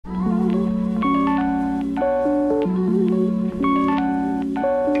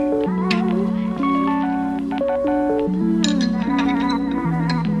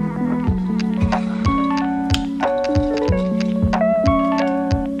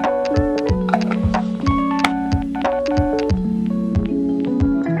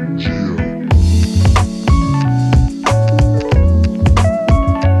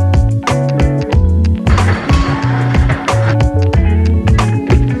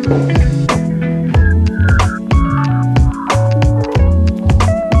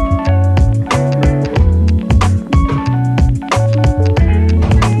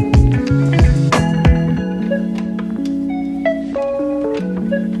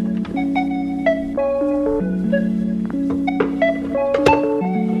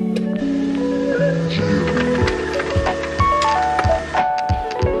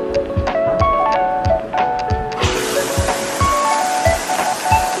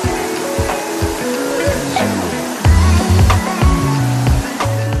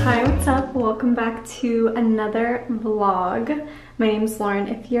welcome back to another vlog. My name's Lauren.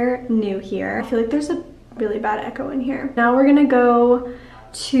 If you're new here, I feel like there's a really bad echo in here. Now we're gonna go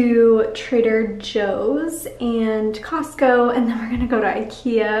to Trader Joe's and Costco, and then we're gonna go to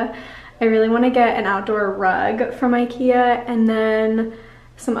IKEA. I really want to get an outdoor rug from IKEA and then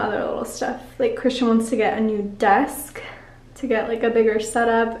some other little stuff. Like Christian wants to get a new desk to get like a bigger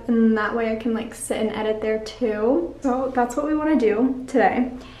setup, and that way I can like sit and edit there too. So that's what we want to do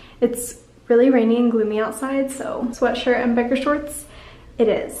today. It's really rainy and gloomy outside, so sweatshirt and biker shorts it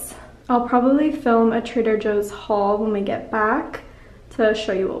is. I'll probably film a Trader Joe's haul when we get back to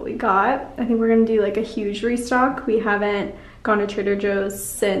show you what we got. I think we're gonna do like a huge restock. We haven't gone to Trader Joe's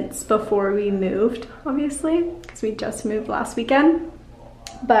since before we moved, obviously, because we just moved last weekend.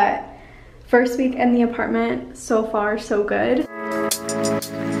 But first week in the apartment, so far so good.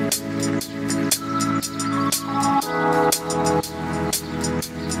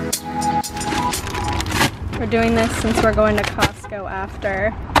 We're doing this since we're going to Costco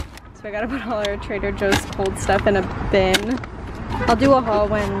after. So we gotta put all our Trader Joe's cold stuff in a bin. I'll do a haul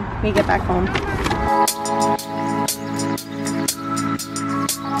when we get back home.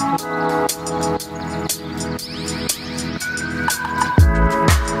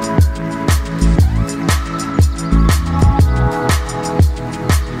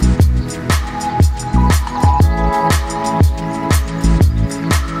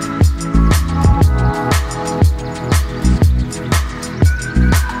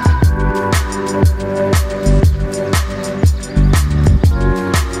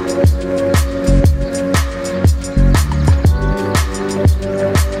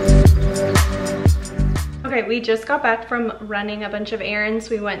 We just got back from running a bunch of errands.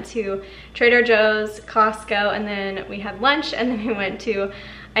 We went to Trader Joe's, Costco, and then we had lunch, and then we went to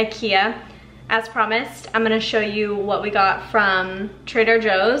IKEA. As promised, I'm gonna show you what we got from Trader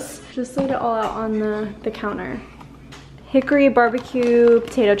Joe's. Just laid it all out on the counter. Hickory barbecue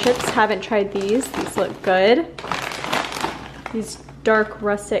potato chips. Haven't tried these. These look good. These dark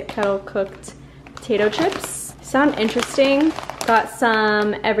russet kettle cooked potato chips. Sound interesting. Got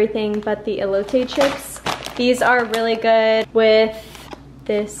some everything but the elote chips. These are really good with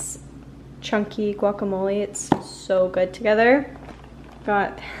this chunky guacamole. It's so good together.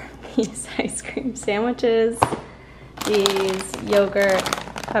 Got these ice cream sandwiches, these yogurt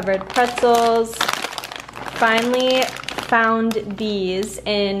covered pretzels. Finally found these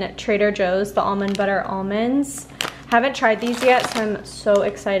in Trader Joe's, the almond butter almonds. Haven't tried these yet, so I'm so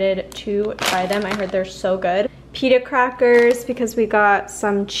excited to try them. I heard they're so good. Pita crackers, because we got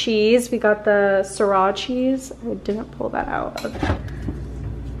some cheese. We got the Syrah cheese. I didn't pull that out.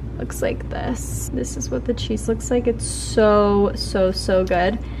 Looks like this. This is what the cheese looks like. It's so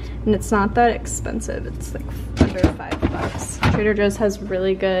good. And it's not that expensive. It's like under $5. Trader Joe's has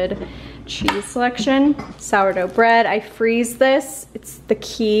really good cheese selection. Sourdough bread. I freeze this. It's the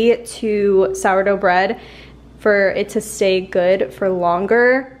key to sourdough bread. For it to stay good for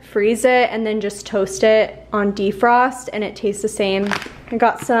longer, freeze it and then just toast it on defrost and it tastes the same. I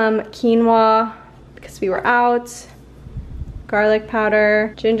got some quinoa because we were out, garlic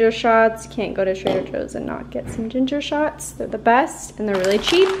powder, ginger shots. Can't go to Trader Joe's and not get some ginger shots. They're the best and they're really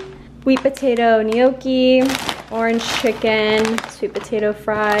cheap. Sweet potato gnocchi, orange chicken, sweet potato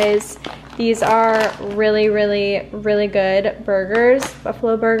fries. These are really good burgers,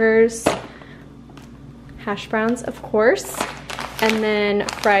 buffalo burgers. Hash browns, of course, and then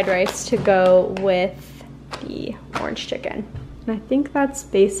fried rice to go with the orange chicken. And I think that's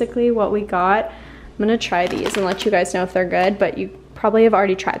basically what we got. I'm gonna try these and let you guys know if they're good, but you probably have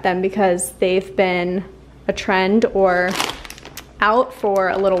already tried them because they've been a trend or out for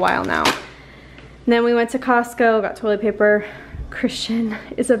a little while now. And then we went to Costco, got toilet paper. Christian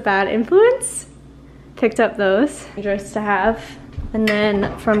is a bad influence. Picked up those, dangerous to have. And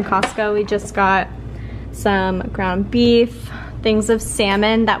then from Costco, we just got some ground beef, things of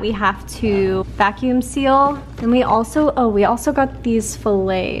salmon that we have to vacuum seal. And we also got these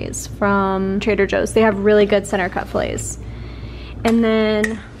fillets from Trader Joe's. They have really good center cut fillets. And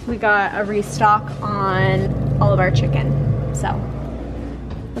then we got a restock on all of our chicken. So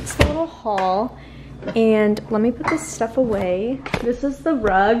that's the little haul. And let me put this stuff away. This is the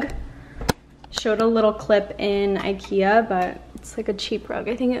rug. Showed a little clip in IKEA, but it's like a cheap rug.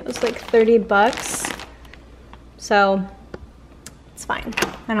 I think it was like 30 bucks. So it's fine.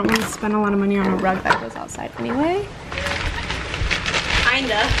 I don't want to spend a lot of money on a rug that goes outside anyway.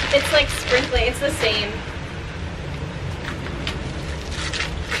 Kinda. It's like sprinkling. It's the same.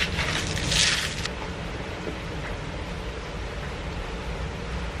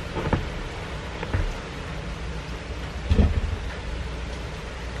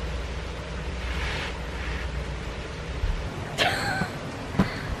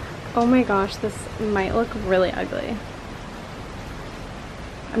 Oh my gosh, this might look really ugly.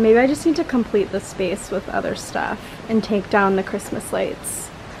 Maybe I just need to complete the space with other stuff and take down the Christmas lights.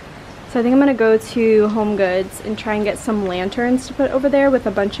 So I think I'm gonna go to Home Goods and try and get some lanterns to put over there with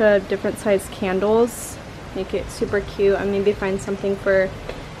a bunch of different sized candles. Make it super cute and maybe find something for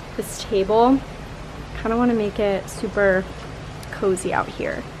this table. Kind of want to make it super cozy out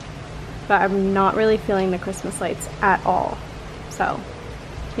here. But I'm not really feeling the Christmas lights at all. So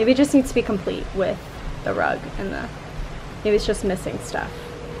maybe it just needs to be complete with the rug and maybe it's just missing stuff.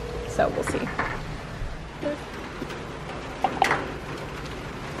 So we'll see.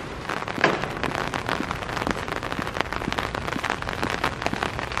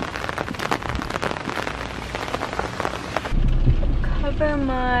 Cover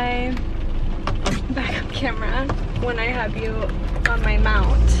my backup camera when I have you on my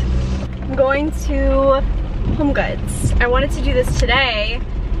mount. I'm going to Home Goods. I wanted to do this today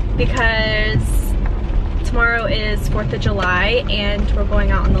because tomorrow is 4th of July and we're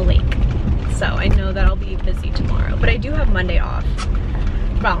going out on the lake. So I know that I'll be busy tomorrow, but I do have Monday off.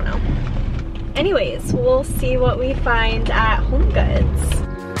 But I don't know. Anyways, we'll see what we find at Home Goods.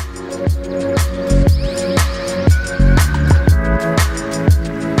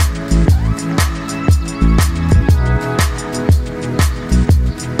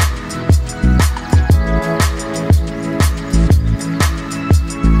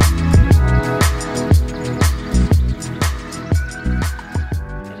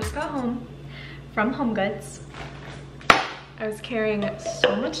 From Home Goods. I was carrying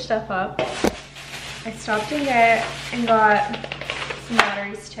so much stuff up. I stopped in there and got some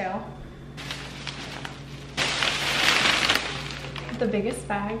batteries too. The biggest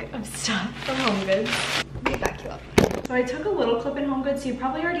bag of stuff from Home Goods. Let me back you up. So I took a little clip in Home Goods. You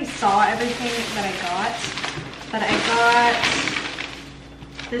probably already saw everything that I got. But I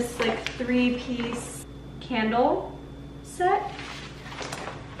got this like 3-piece candle set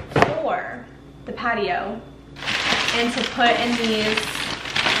for the patio and to put in these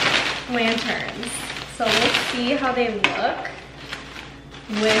lanterns. So we'll see how they look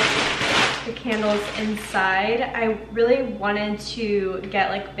with the candles inside. I really wanted to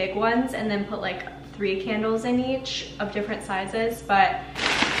get like big ones and then put like 3 candles in each of different sizes, but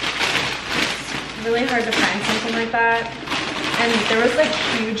it's really hard to find something like that. And there was like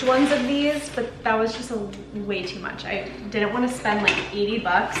huge ones of these, but that was just way too much. I didn't want to spend like 80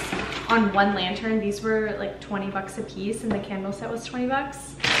 bucks on one lantern. These were like 20 bucks a piece and the candle set was 20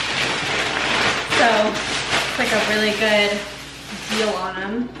 bucks. So it's like a really good deal on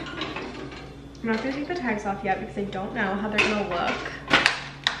them. I'm not gonna take the tags off yet because I don't know how they're gonna look.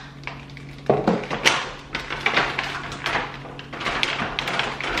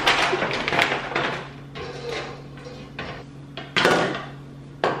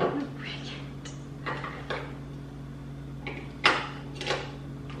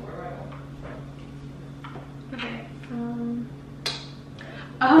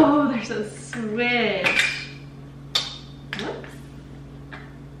 Oh, there's a switch. Whoops.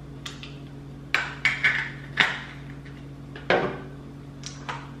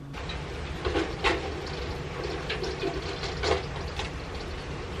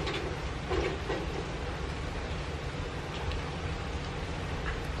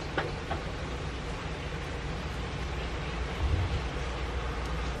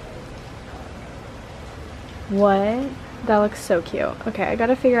 What? That looks so cute. Okay, I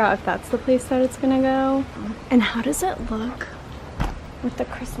gotta figure out if that's the place that it's gonna go. And how does it look with the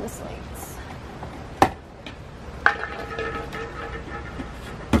Christmas lights?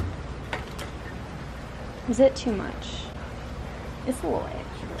 Is it too much? It's a little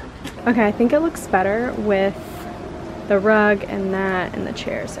edgy. Okay, I think it looks better with the rug and that and the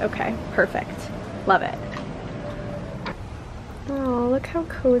chairs. Okay, perfect. Love it. Oh, look how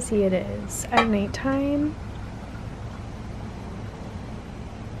cozy it is at nighttime.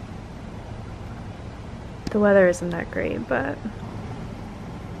 The weather isn't that great, but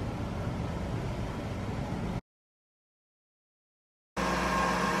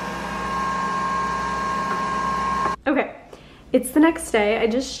okay, it's the next day. I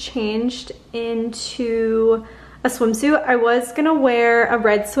just changed into a swimsuit. I was gonna wear a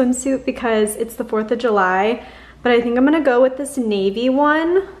red swimsuit because it's the 4th of July, but I think I'm gonna go with this navy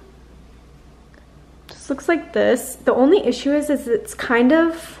one. Just looks like this. The only issue is it's kind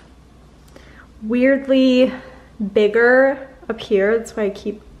of weirdly bigger up here. That's why I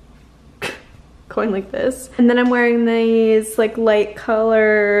keep going like this. And then I'm wearing these like light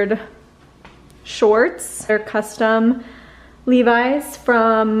colored shorts. They're custom Levi's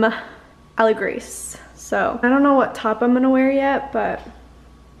from Ali Grace. So I don't know what top I'm gonna wear yet, but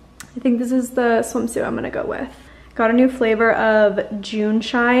I think this is the swimsuit I'm gonna go with. Got a new flavor of June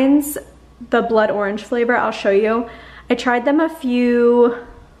Shines, the blood orange flavor. I'll show you. I tried them a few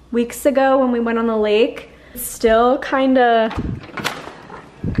weeks ago when we went on the lake. It's still kind of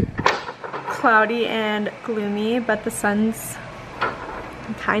cloudy and gloomy, but the sun's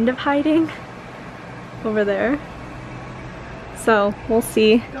kind of hiding over there. So we'll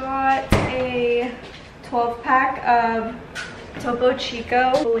see. Got a 12 pack of Topo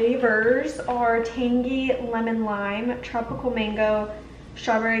Chico. Flavors are tangy lemon lime, tropical mango,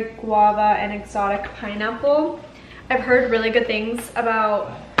 strawberry guava, and exotic pineapple. I've heard really good things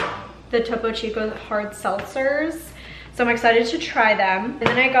about the Topo Chico hard seltzers, so I'm excited to try them. And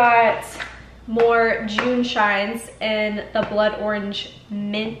then I got more June Shines in the blood orange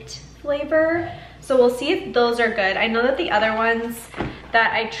mint flavor. So we'll see if those are good. I know that the other ones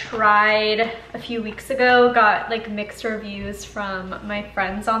that I tried a few weeks ago got like mixed reviews from my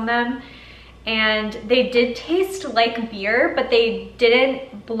friends on them. And they did taste like beer, but they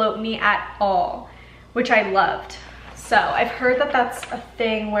didn't bloat me at all, which I loved. So I've heard that that's a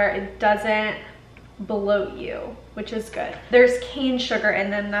thing where it doesn't bloat you, which is good. There's cane sugar in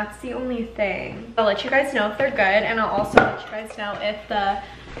them, that's the only thing. I'll let you guys know if they're good, and I'll also let you guys know if the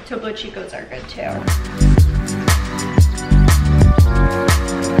Topo Chicos are good too.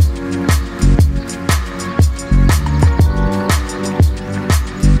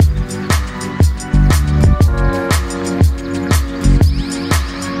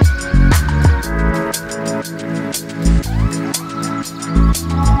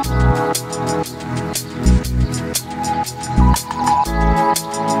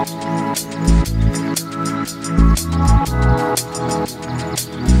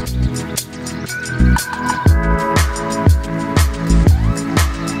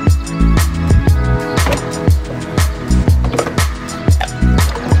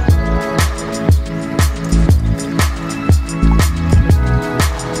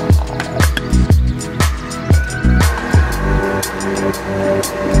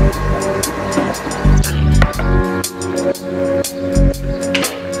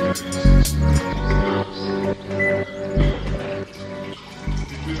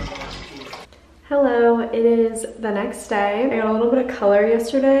 Hello, it is the next day. I got a little bit of color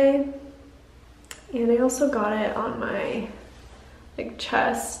yesterday, and I also got it on my like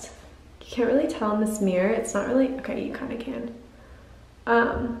chest. You can't really tell in this mirror. It's not really, okay, you kind of can.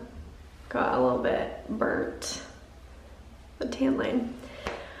 Got a little bit burnt, the tan line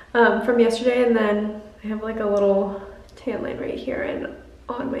from yesterday, and then I have like a little tan line right here and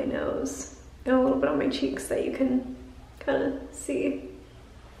on my nose, and a little bit on my cheeks that you can kind of see.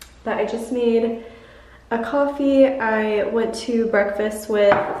 But I just made a coffee. I went to breakfast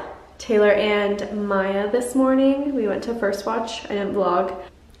with Taylor and Maya this morning. We went to First Watch. I didn't vlog.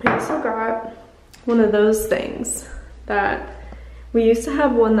 I also got one of those things that we used to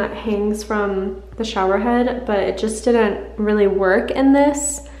have, one that hangs from the shower head, but it just didn't really work in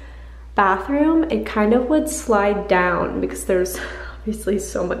this bathroom. It kind of would slide down because there's obviously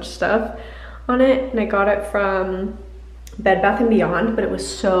so much stuff on it, and I got it from Bed Bath & Beyond, but it was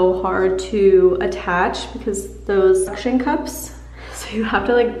so hard to attach because those suction cups, so you have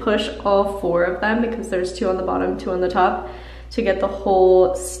to like push all 4 of them because there's 2 on the bottom, 2 on the top to get the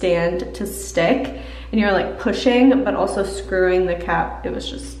whole stand to stick, and you're like pushing but also screwing the cap. It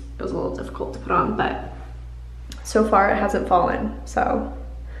was a little difficult to put on, but so far it hasn't fallen. So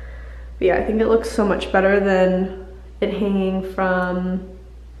but yeah, I think it looks so much better than it hanging from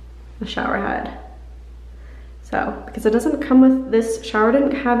the shower head. So, because it doesn't come with, this shower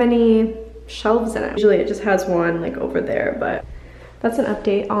didn't have any shelves in it. Usually it just has one like over there, but that's an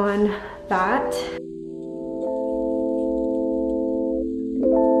update on that.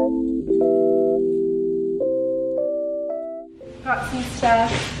 Got some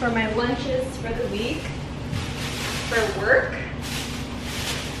stuff for my lunches for the week, for work.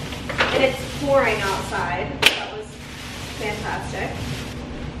 And it's pouring outside, so that was fantastic.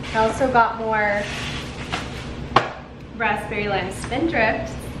 I also got more raspberry lime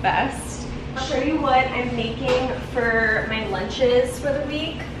spindrift, best. I'll show you what I'm making for my lunches for the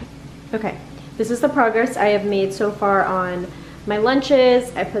week. Okay, this is the progress I have made so far on my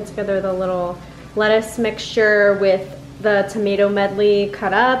lunches. I put together the little lettuce mixture with the tomato medley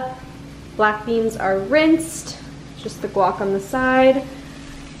cut up. Black beans are rinsed, just the guac on the side.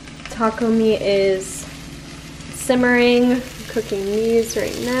 Taco meat is simmering. I'm cooking these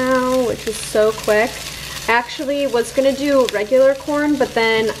right now, which is so quick. I actually was gonna do regular corn, but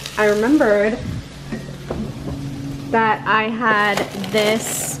then I remembered that I had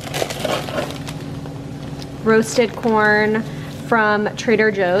this roasted corn from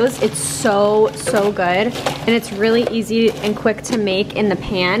Trader Joe's. It's so good, and it's really easy and quick to make in the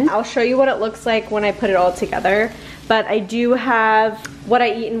pan. I'll show you what it looks like when I put it all together, but I do have what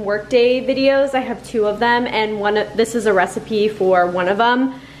I eat in workday videos. I have 2 of them, and this is a recipe for one of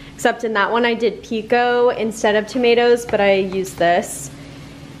them, except in that one I did pico instead of tomatoes, but I used this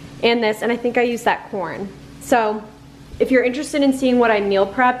and this, and I think I used that corn. So if you're interested in seeing what I meal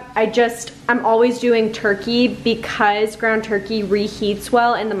prep, I'm always doing turkey because ground turkey reheats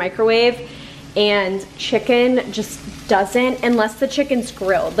well in the microwave, and chicken just doesn't unless the chicken's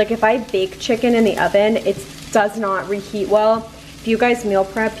grilled. Like if I bake chicken in the oven, it does not reheat well. If you guys meal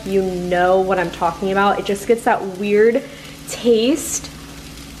prep, you know what I'm talking about. It just gets that weird taste.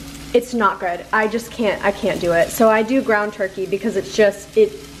 It's not good. I can't do it. So I do ground turkey because it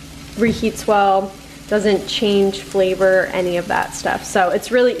reheats well, doesn't change flavor, any of that stuff. So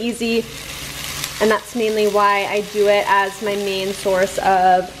it's really easy, and that's mainly why I do it as my main source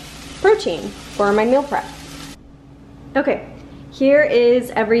of protein for my meal prep. Okay, here is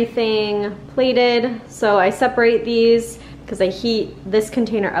everything plated. So I separate these because I heat this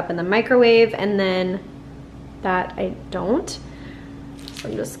container up in the microwave, and then that I don't. So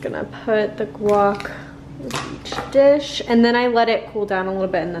I'm just gonna put the guac with each dish, and then I let it cool down a little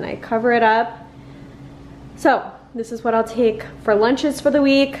bit, and then I cover it up. So this is what I'll take for lunches for the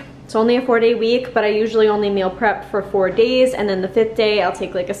week. It's only a 4-day week, but I usually only meal prep for 4 days, and then the 5th day I'll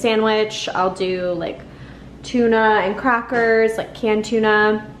take like a sandwich. I'll do like tuna and crackers, like canned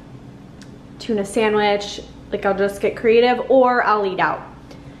tuna sandwich. Like I'll just get creative, or I'll eat out.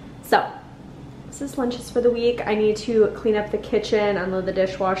 So this is lunches for the week. I need to clean up the kitchen, unload the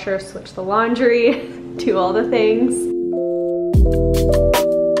dishwasher, switch the laundry, do all the things.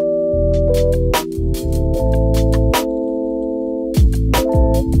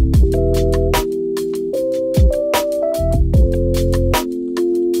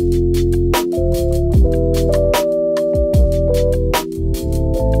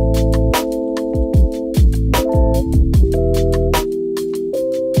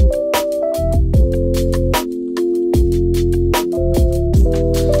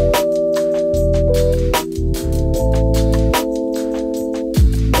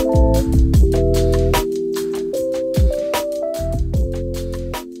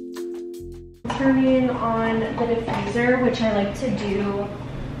 Turning on the diffuser, which I like to do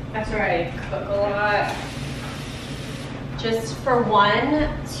after I cook a lot, just for one,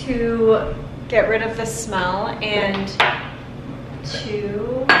 to get rid of the smell, and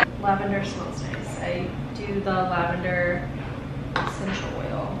 2, lavender smells nice. I do the lavender essential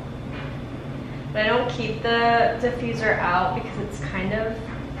oil, but I don't keep the diffuser out because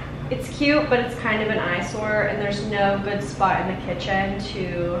it's cute, but it's kind of an eyesore, and there's no good spot in the kitchen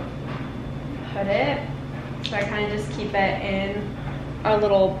to put it. So I kind of just keep it in our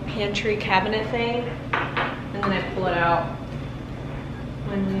little pantry cabinet thing, and then I pull it out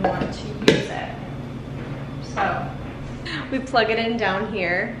when we want to use it. So we plug it in down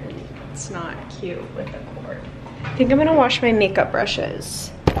here. It's not cute with the cord. I think I'm gonna wash my makeup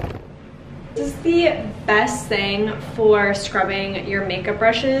brushes. This is the best thing for scrubbing your makeup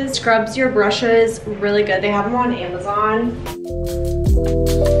brushes. Scrubs your brushes really good. They have them on Amazon.